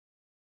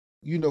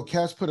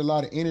cats put a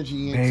lot of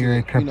energy Bay Area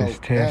into, Compass,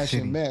 Taz bashing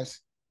City. mess,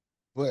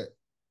 but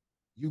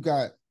you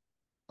got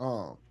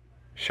um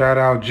Shout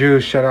out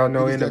Juice. Shout out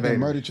No niggas that done Innovators.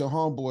 murdered your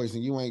homeboys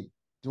and you ain't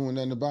doing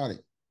nothing about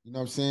it. You know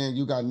what I'm saying?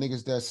 You got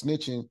niggas that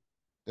snitching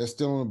that's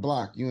still on the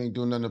block. You ain't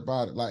doing nothing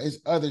about it. Like it's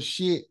other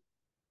shit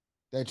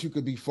that you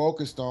could be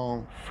focused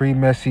on Free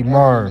Messy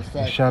rather than the Marv and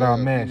fact shout out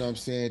of, Mess. I'm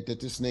saying, that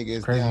this nigga It's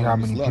is crazy down how on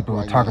his many luck people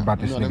will right talk now. about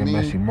You this know what I nigga mean?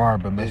 Messy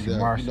Marv, but And Messy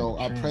Marv set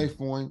the I pray trend.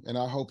 for him and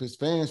I hope his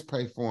fans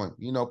pray for him.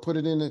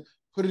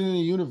 Put it in the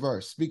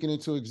universe, speaking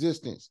into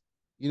existence.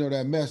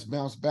 That mess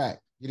bounce back,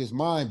 get his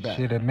mind back.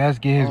 Shit, if Mess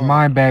get his Um,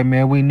 mind back,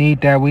 man, we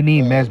need that. We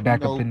need uh, Mess you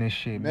back up in know, this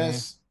shit, man.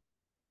 Mess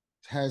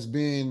has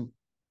been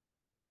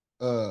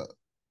uh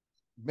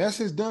Mess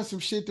has done some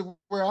shit to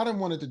where I didn't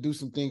wanted to do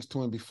some things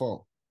to him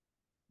before.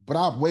 But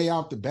I weigh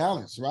out the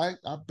balance, right?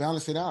 I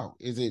balance it out.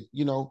 Is it,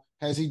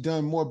 has he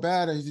done more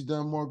bad or has he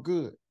done more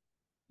good?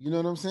 You know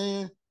what I'm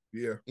saying?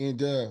 Yeah.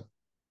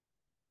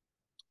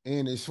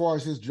 And as far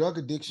as his drug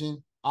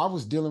addiction, I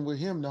was dealing with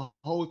him the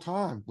whole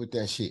time with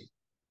that shit.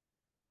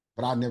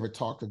 But I never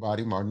talked about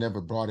him or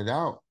never brought it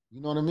out.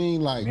 You know what I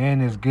mean? Like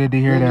Man, it's good to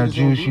hear real that niggas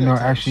don't Juice, do that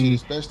type of shit, actually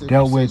especially if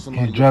you dealt say with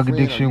his somebody your drug friend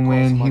or you addiction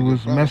call when he somebody your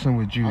was brother. messing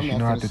with I'm Juice,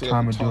 not at finna the sit up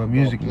time and of talk doing about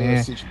music, blood man.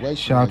 situation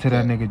Shout out like to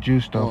that that. nigga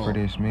Juice, though, for Um,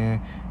 this,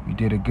 man. You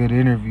did a good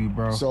interview,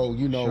 bro. so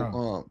Sure.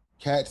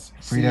 cats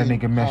Free that seeing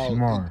nigga Messy how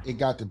Marv. it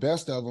got the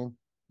best of them.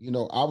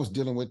 I was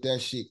dealing with that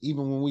shit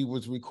even when we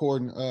was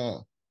recording uh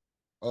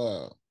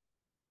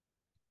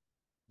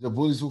the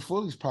Bullies Who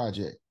Fullies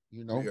project.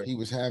 Yeah. He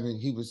was,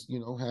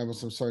 having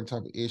some certain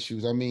type of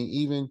issues. I mean,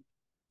 even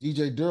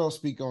DJ Durrell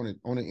speak on it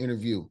on an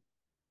interview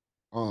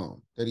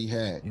that he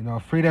had.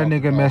 Free that Talked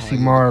nigga about how Messy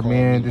he had to Marv, call me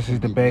man. to This come is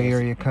the get me Bay or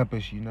Area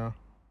Compass,